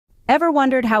Ever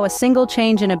wondered how a single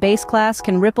change in a base class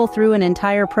can ripple through an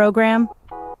entire program?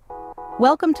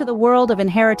 Welcome to the world of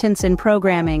inheritance in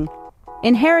programming.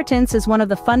 Inheritance is one of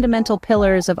the fundamental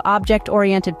pillars of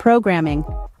object-oriented programming,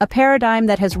 a paradigm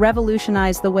that has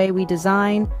revolutionized the way we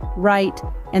design, write,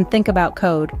 and think about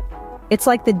code. It's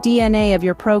like the DNA of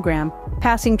your program,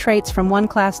 passing traits from one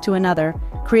class to another,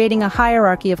 creating a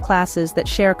hierarchy of classes that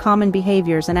share common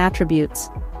behaviors and attributes.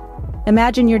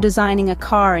 Imagine you're designing a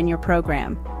car in your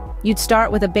program. You'd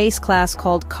start with a base class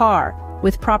called car,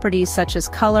 with properties such as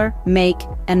color, make,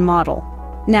 and model.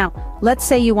 Now, let's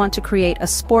say you want to create a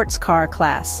sports car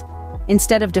class.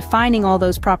 Instead of defining all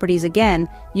those properties again,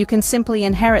 you can simply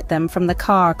inherit them from the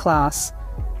car class.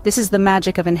 This is the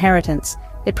magic of inheritance.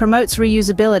 It promotes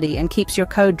reusability and keeps your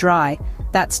code dry.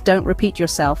 That's don't repeat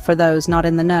yourself for those not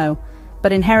in the know.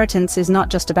 But inheritance is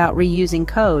not just about reusing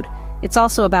code. It's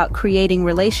also about creating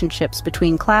relationships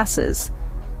between classes.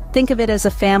 Think of it as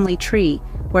a family tree,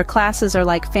 where classes are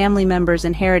like family members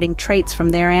inheriting traits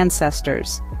from their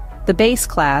ancestors. The base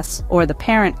class, or the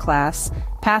parent class,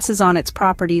 passes on its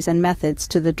properties and methods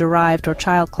to the derived or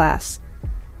child class.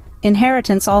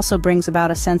 Inheritance also brings about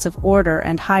a sense of order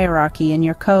and hierarchy in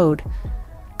your code.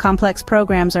 Complex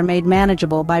programs are made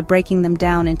manageable by breaking them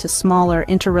down into smaller,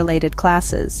 interrelated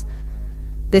classes.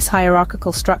 This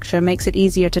hierarchical structure makes it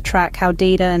easier to track how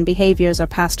data and behaviors are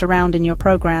passed around in your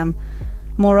program.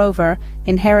 Moreover,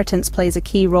 inheritance plays a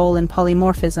key role in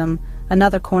polymorphism,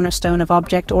 another cornerstone of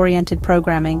object-oriented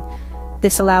programming.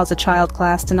 This allows a child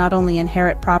class to not only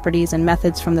inherit properties and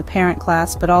methods from the parent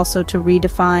class, but also to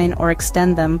redefine or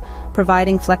extend them,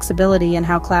 providing flexibility in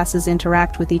how classes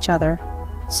interact with each other.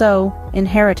 So,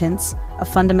 inheritance, a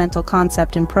fundamental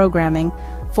concept in programming,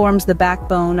 forms the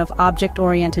backbone of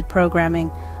object-oriented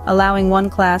programming, allowing one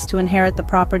class to inherit the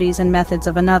properties and methods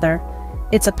of another.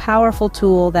 It's a powerful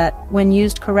tool that, when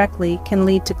used correctly, can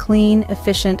lead to clean,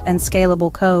 efficient, and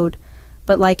scalable code.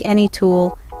 But like any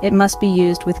tool, it must be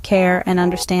used with care and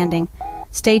understanding.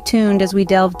 Stay tuned as we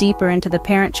delve deeper into the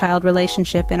parent-child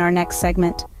relationship in our next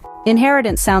segment.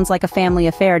 Inheritance sounds like a family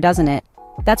affair, doesn't it?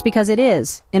 That's because it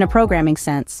is, in a programming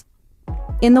sense.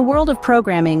 In the world of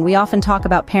programming, we often talk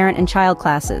about parent and child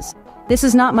classes. This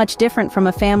is not much different from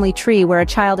a family tree where a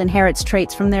child inherits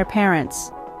traits from their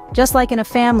parents. Just like in a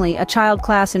family, a child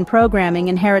class in programming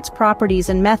inherits properties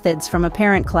and methods from a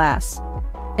parent class.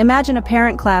 Imagine a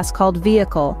parent class called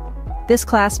vehicle. This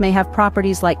class may have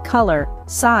properties like color,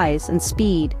 size, and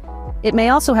speed. It may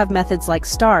also have methods like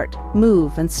start,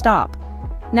 move, and stop.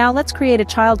 Now let's create a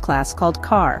child class called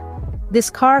car. This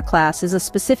car class is a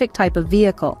specific type of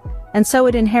vehicle, and so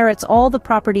it inherits all the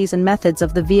properties and methods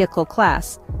of the vehicle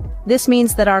class. This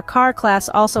means that our car class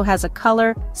also has a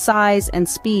color, size, and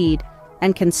speed,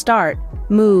 and can start,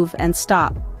 move, and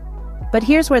stop. But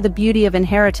here's where the beauty of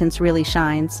inheritance really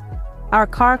shines. Our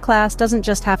car class doesn't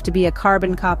just have to be a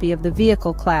carbon copy of the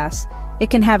vehicle class. It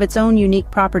can have its own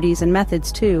unique properties and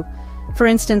methods too. For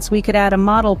instance, we could add a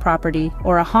model property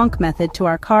or a honk method to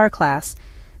our car class.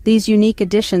 These unique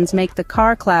additions make the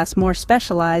car class more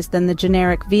specialized than the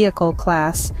generic vehicle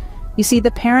class. You see,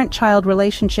 the parent-child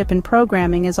relationship in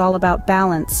programming is all about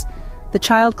balance. The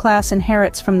child class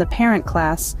inherits from the parent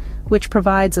class, which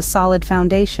provides a solid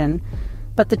foundation.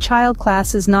 But the child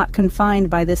class is not confined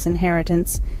by this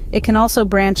inheritance. It can also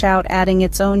branch out, adding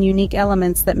its own unique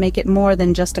elements that make it more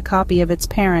than just a copy of its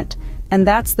parent. And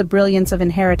that's the brilliance of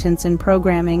inheritance in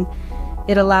programming.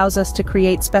 It allows us to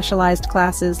create specialized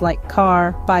classes like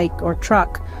car, bike, or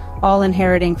truck, all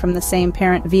inheriting from the same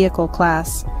parent vehicle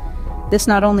class. This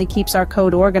not only keeps our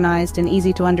code organized and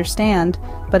easy to understand,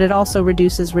 but it also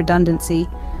reduces redundancy.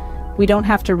 We don't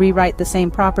have to rewrite the same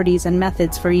properties and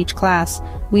methods for each class,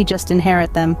 we just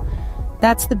inherit them.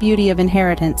 That's the beauty of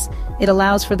inheritance. It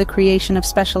allows for the creation of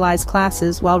specialized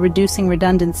classes while reducing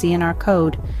redundancy in our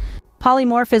code.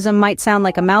 Polymorphism might sound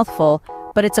like a mouthful,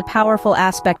 but it's a powerful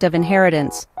aspect of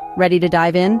inheritance. Ready to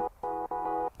dive in?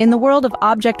 In the world of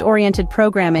object-oriented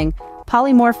programming,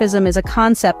 polymorphism is a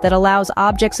concept that allows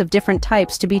objects of different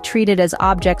types to be treated as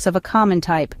objects of a common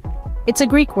type. It's a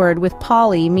Greek word with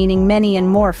poly meaning many and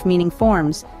morph meaning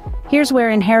forms. Here's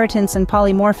where inheritance and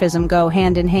polymorphism go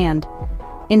hand in hand.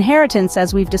 Inheritance,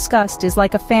 as we've discussed, is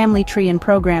like a family tree in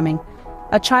programming.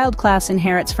 A child class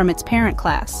inherits from its parent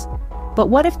class. But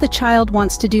what if the child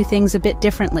wants to do things a bit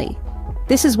differently?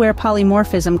 This is where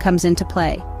polymorphism comes into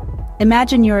play.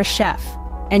 Imagine you're a chef,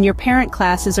 and your parent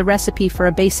class is a recipe for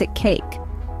a basic cake.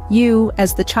 You,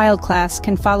 as the child class,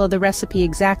 can follow the recipe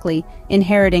exactly,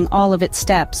 inheriting all of its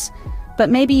steps. But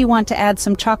maybe you want to add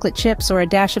some chocolate chips or a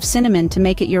dash of cinnamon to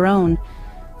make it your own.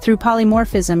 Through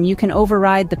polymorphism, you can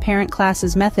override the parent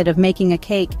class's method of making a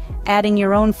cake, adding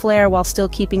your own flair while still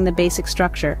keeping the basic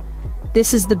structure.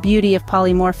 This is the beauty of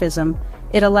polymorphism.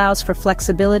 It allows for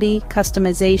flexibility,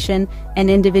 customization, and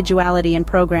individuality in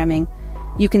programming.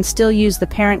 You can still use the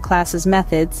parent class's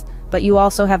methods, but you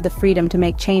also have the freedom to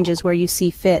make changes where you see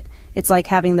fit. It's like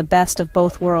having the best of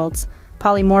both worlds.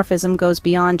 Polymorphism goes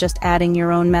beyond just adding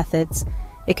your own methods.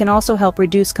 It can also help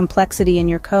reduce complexity in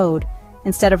your code.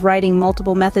 Instead of writing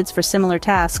multiple methods for similar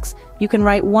tasks, you can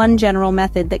write one general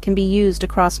method that can be used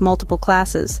across multiple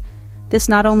classes. This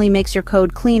not only makes your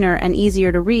code cleaner and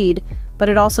easier to read, but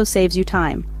it also saves you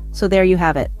time. So there you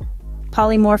have it.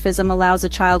 Polymorphism allows a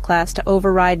child class to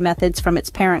override methods from its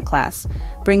parent class,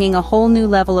 bringing a whole new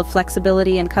level of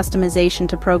flexibility and customization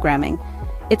to programming.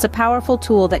 It's a powerful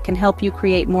tool that can help you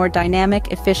create more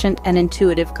dynamic, efficient, and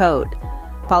intuitive code.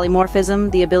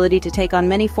 Polymorphism, the ability to take on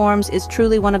many forms, is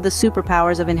truly one of the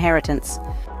superpowers of inheritance.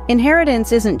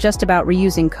 Inheritance isn't just about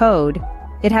reusing code.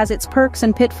 It has its perks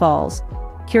and pitfalls.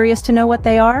 Curious to know what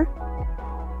they are?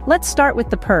 Let's start with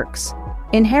the perks.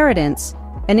 Inheritance,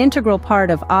 an integral part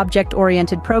of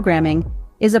object-oriented programming,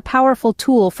 is a powerful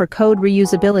tool for code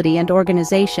reusability and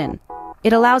organization.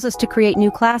 It allows us to create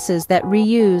new classes that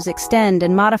reuse, extend,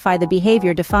 and modify the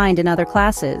behavior defined in other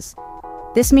classes.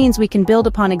 This means we can build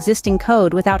upon existing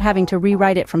code without having to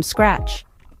rewrite it from scratch.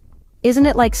 Isn't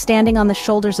it like standing on the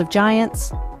shoulders of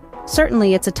giants?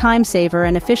 Certainly, it's a time saver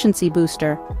and efficiency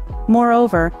booster.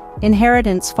 Moreover,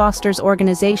 inheritance fosters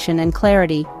organization and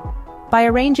clarity. By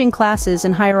arranging classes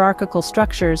in hierarchical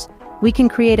structures, we can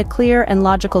create a clear and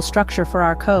logical structure for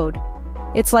our code.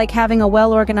 It's like having a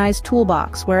well-organized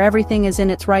toolbox where everything is in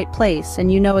its right place and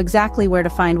you know exactly where to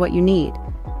find what you need.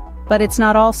 But it's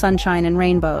not all sunshine and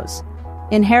rainbows.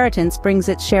 Inheritance brings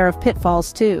its share of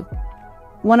pitfalls too.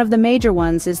 One of the major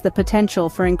ones is the potential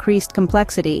for increased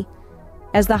complexity.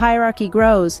 As the hierarchy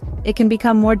grows, it can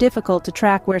become more difficult to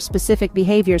track where specific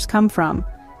behaviors come from.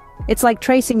 It's like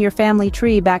tracing your family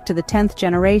tree back to the 10th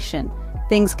generation.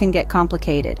 Things can get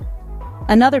complicated.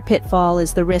 Another pitfall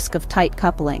is the risk of tight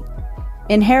coupling.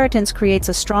 Inheritance creates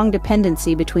a strong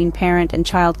dependency between parent and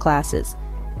child classes.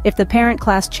 If the parent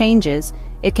class changes,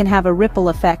 it can have a ripple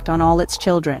effect on all its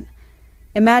children.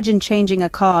 Imagine changing a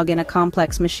cog in a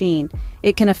complex machine.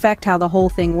 It can affect how the whole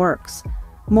thing works.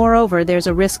 Moreover, there's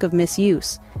a risk of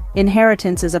misuse.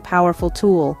 Inheritance is a powerful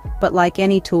tool, but like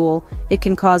any tool, it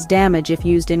can cause damage if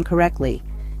used incorrectly.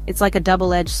 It's like a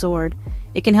double-edged sword.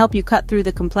 It can help you cut through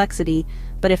the complexity,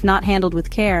 but if not handled with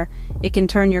care, it can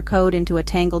turn your code into a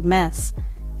tangled mess.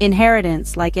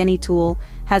 Inheritance, like any tool,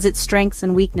 has its strengths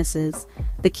and weaknesses.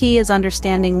 The key is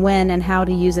understanding when and how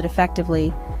to use it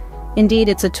effectively. Indeed,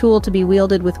 it's a tool to be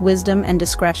wielded with wisdom and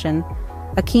discretion.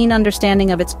 A keen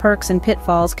understanding of its perks and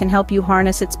pitfalls can help you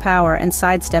harness its power and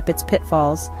sidestep its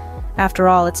pitfalls. After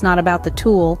all, it's not about the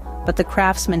tool, but the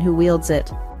craftsman who wields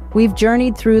it. We've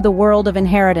journeyed through the world of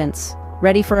inheritance.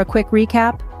 Ready for a quick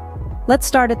recap? Let's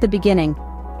start at the beginning.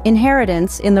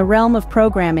 Inheritance, in the realm of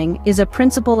programming, is a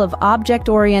principle of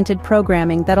object-oriented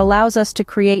programming that allows us to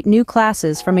create new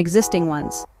classes from existing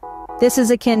ones. This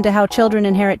is akin to how children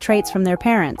inherit traits from their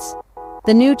parents.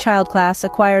 The new child class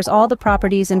acquires all the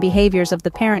properties and behaviors of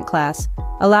the parent class,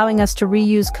 allowing us to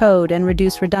reuse code and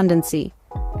reduce redundancy.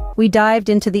 We dived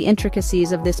into the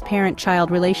intricacies of this parent-child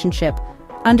relationship,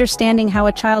 understanding how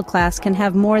a child class can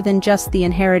have more than just the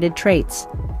inherited traits.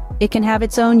 It can have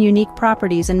its own unique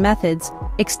properties and methods,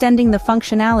 extending the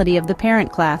functionality of the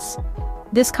parent class.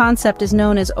 This concept is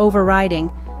known as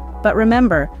overriding, but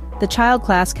remember, the child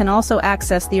class can also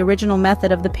access the original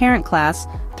method of the parent class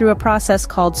through a process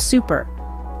called super.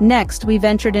 Next, we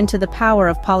ventured into the power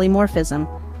of polymorphism.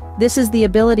 This is the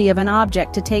ability of an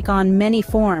object to take on many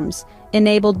forms,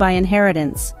 enabled by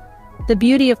inheritance. The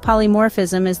beauty of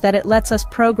polymorphism is that it lets us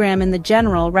program in the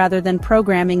general rather than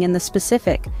programming in the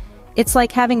specific. It's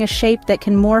like having a shape that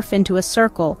can morph into a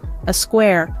circle, a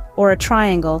square, or a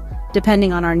triangle,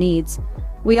 depending on our needs.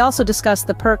 We also discussed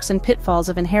the perks and pitfalls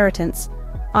of inheritance.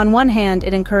 On one hand,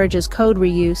 it encourages code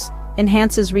reuse,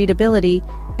 enhances readability,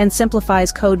 and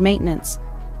simplifies code maintenance.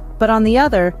 But on the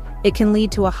other, it can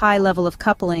lead to a high level of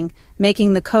coupling,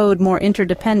 making the code more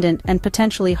interdependent and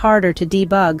potentially harder to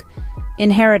debug.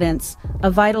 Inheritance,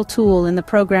 a vital tool in the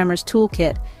programmer's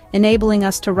toolkit, enabling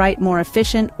us to write more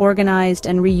efficient, organized,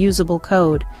 and reusable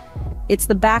code. It's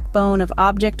the backbone of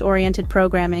object-oriented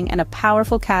programming and a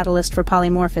powerful catalyst for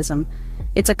polymorphism.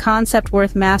 It's a concept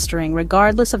worth mastering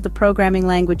regardless of the programming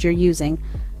language you're using.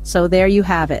 So there you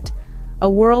have it. A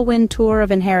whirlwind tour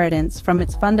of inheritance, from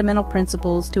its fundamental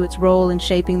principles to its role in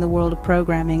shaping the world of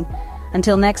programming.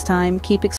 Until next time, keep exploring.